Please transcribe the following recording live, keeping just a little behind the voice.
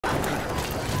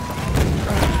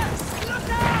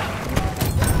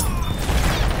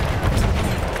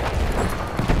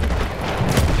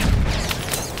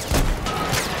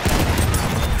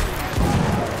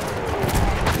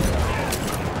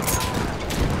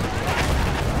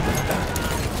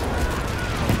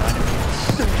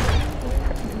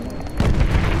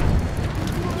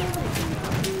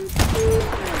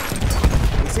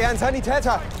ein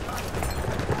Sanitäter.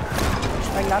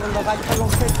 Sprengladung bereit,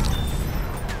 verlungsfähig.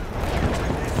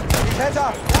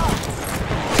 Sanitäter, ja!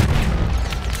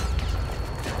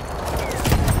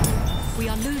 We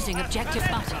are losing objective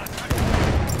butter.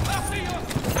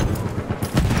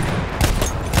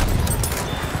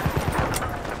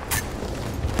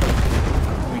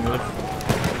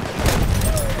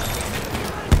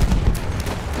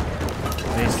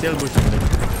 They're still pushing them.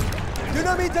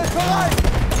 Dynamit ist bereit!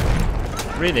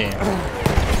 Really?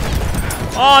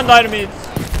 On dynamite!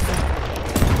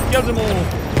 Kill them all!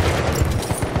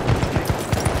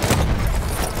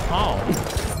 How?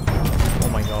 Oh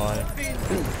my god.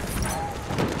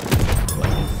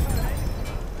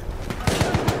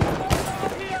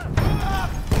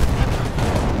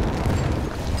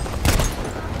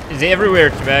 Is everywhere,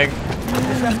 T-Bag?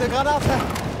 Ich werfe eine Granate.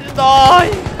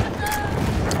 Die!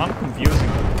 I'm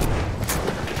confusing.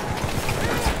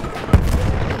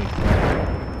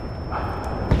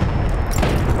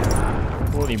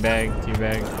 Holy bag,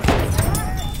 T-Bag.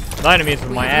 Dynamite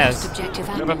with my ass.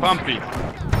 Have a bumpy.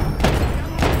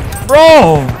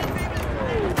 Bro!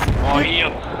 Oh,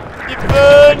 here.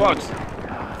 Even! What?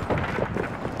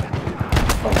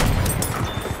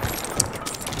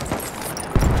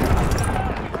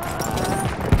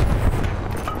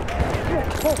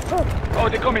 Oh,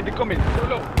 they're coming, they're coming. So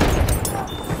low.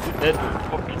 Dead.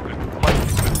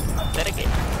 Dead again.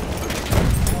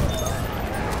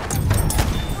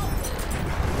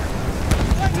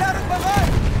 Sprengladung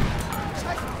bereit!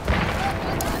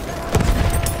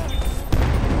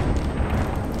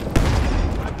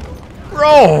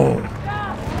 Bro!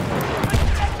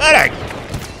 Medic!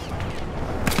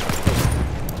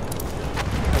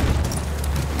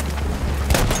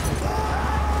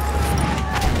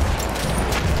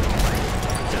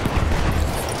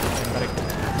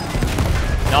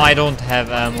 No, I don't have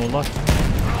ammo left.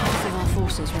 Half of our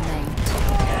forces remain.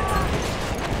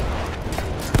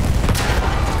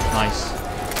 Nice.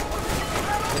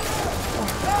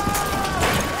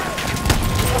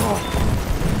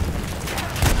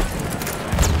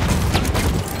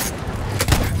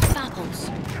 Apples.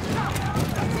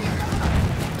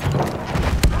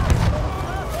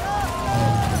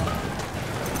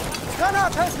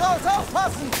 Granate ist raus,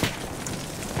 aufpassen!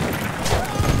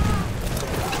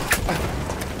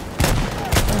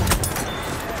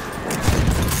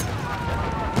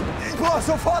 Ich brauche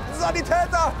sofort einen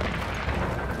Sanitäter!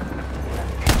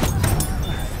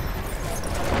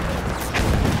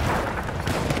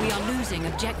 We are losing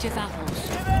objective apples.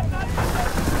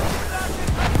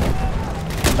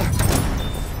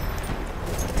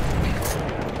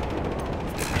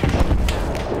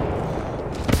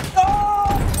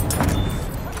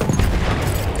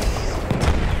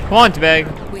 Come on, T-Bag.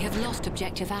 We have lost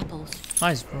objective apples.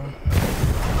 Nice, bro.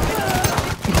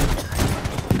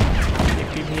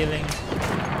 Keep healing.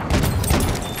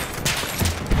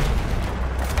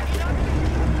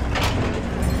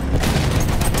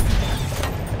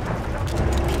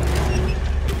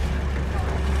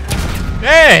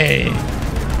 Hey!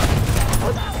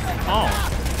 Oh.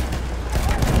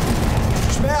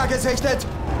 Schwer gesichtet!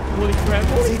 Holy crap.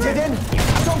 Seht ihr den?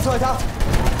 Sturmsoldat!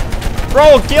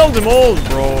 Bro, kill them all,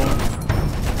 bro.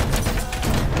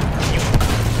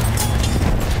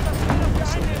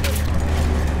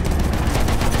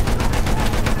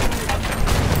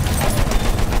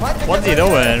 What's he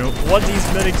doing? What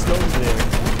these medics doing there?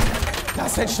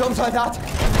 Das ist ein Sturmsoldat!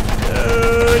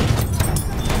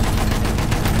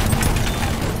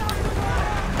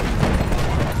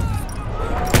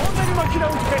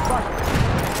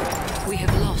 We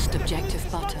have lost objective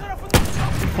butter.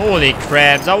 Holy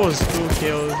crap, that was 2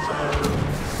 kills.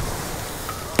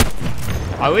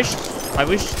 I wish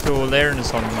to learn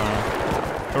some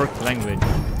Turk language.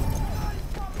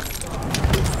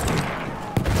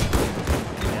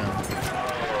 Yeah.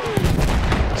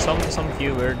 Some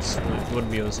few words would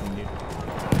be awesome, dude.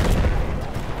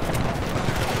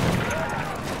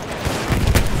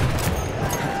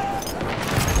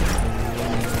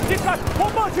 Dikkat!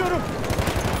 Bomba atıyorum!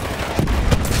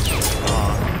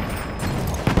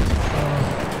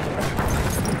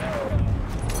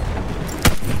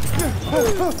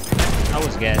 I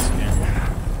was gassed, man.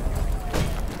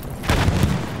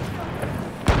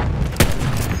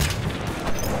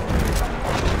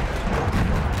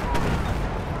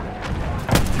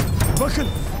 Bakın!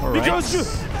 Bir gözcü!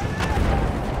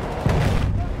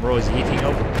 Bro is heating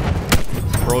up.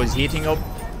 Bro is heating up.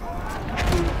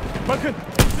 Bakın!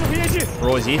 Sıhhiyeci!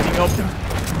 Bro is heating up.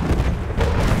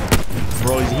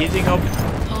 Bro is heating up.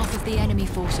 Half of the enemy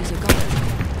forces are gone.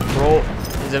 Bro,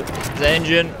 the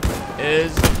engine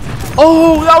is...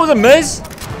 Oh, that was a miss!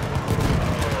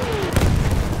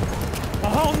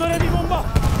 Onlara bir bomba.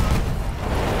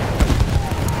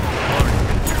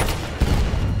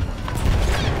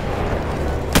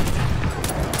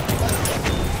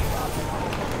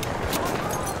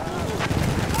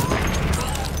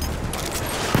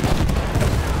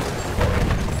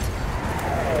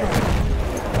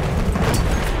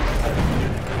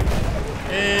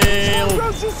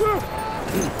 Gözcüsü.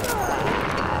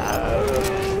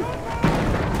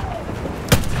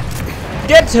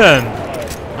 Get him!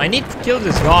 I need to kill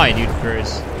this guy, dude,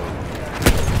 first.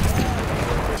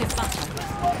 To butter.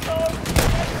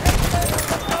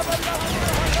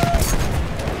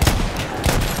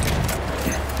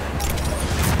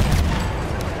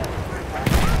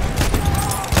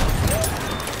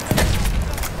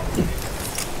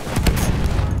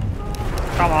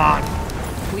 Come on!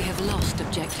 We have lost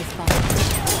objective butter.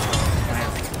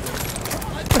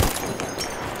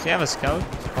 Does he have a scout?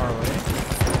 It's far away.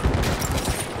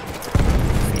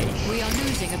 We are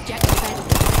losing objective Edward.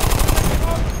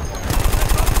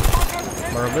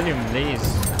 Barbarian Blaze.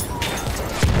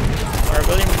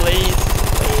 Barbarian Blaze.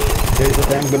 There is a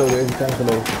tank below, there is a tank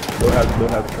below. Don't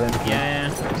have tank. Yeah,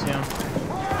 I see him.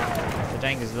 The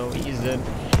tank is low, he's dead.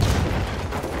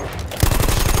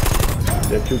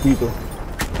 There are 2 people.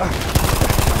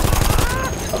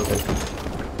 Okay.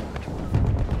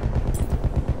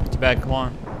 It's bad, come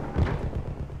on.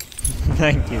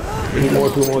 Thank you. 2 more.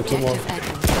 Objective Edward.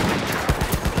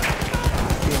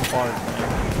 Too hard, man.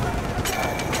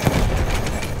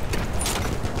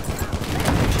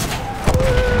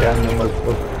 Gang number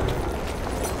 4.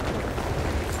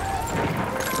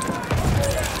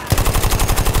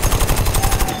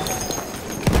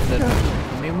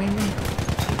 Me.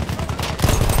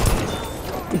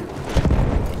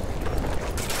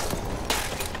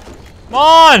 Come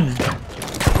on!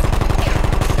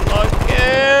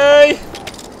 Okay!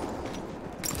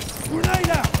 Grenade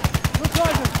out. Look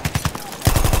over.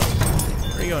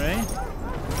 Where you going, eh?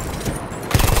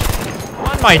 Come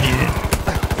on, my dude!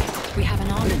 We have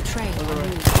an armored train en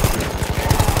route.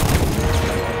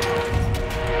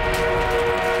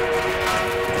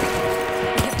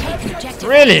 We have taken objective.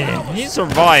 Really? He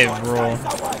survived, bro.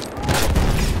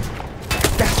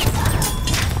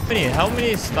 How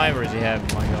many snipers do you have,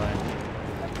 my guy?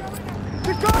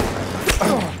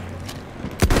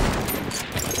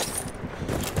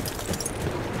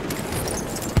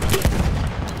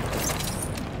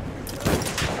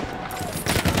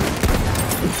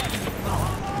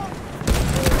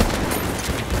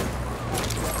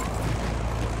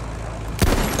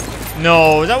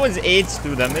 No, that was 8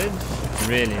 damage?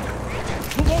 Really?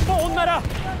 Bu bomba onlara.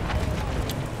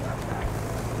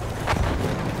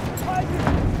 Haydi.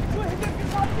 Şu hedefi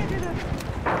katledin.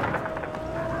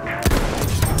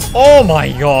 Oh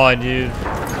my god, dude.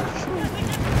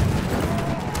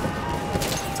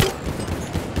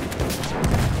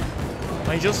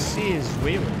 I just see his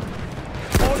wavering.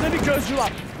 Orada bir gözcü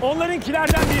var.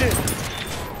 Onlarınkilerden biri.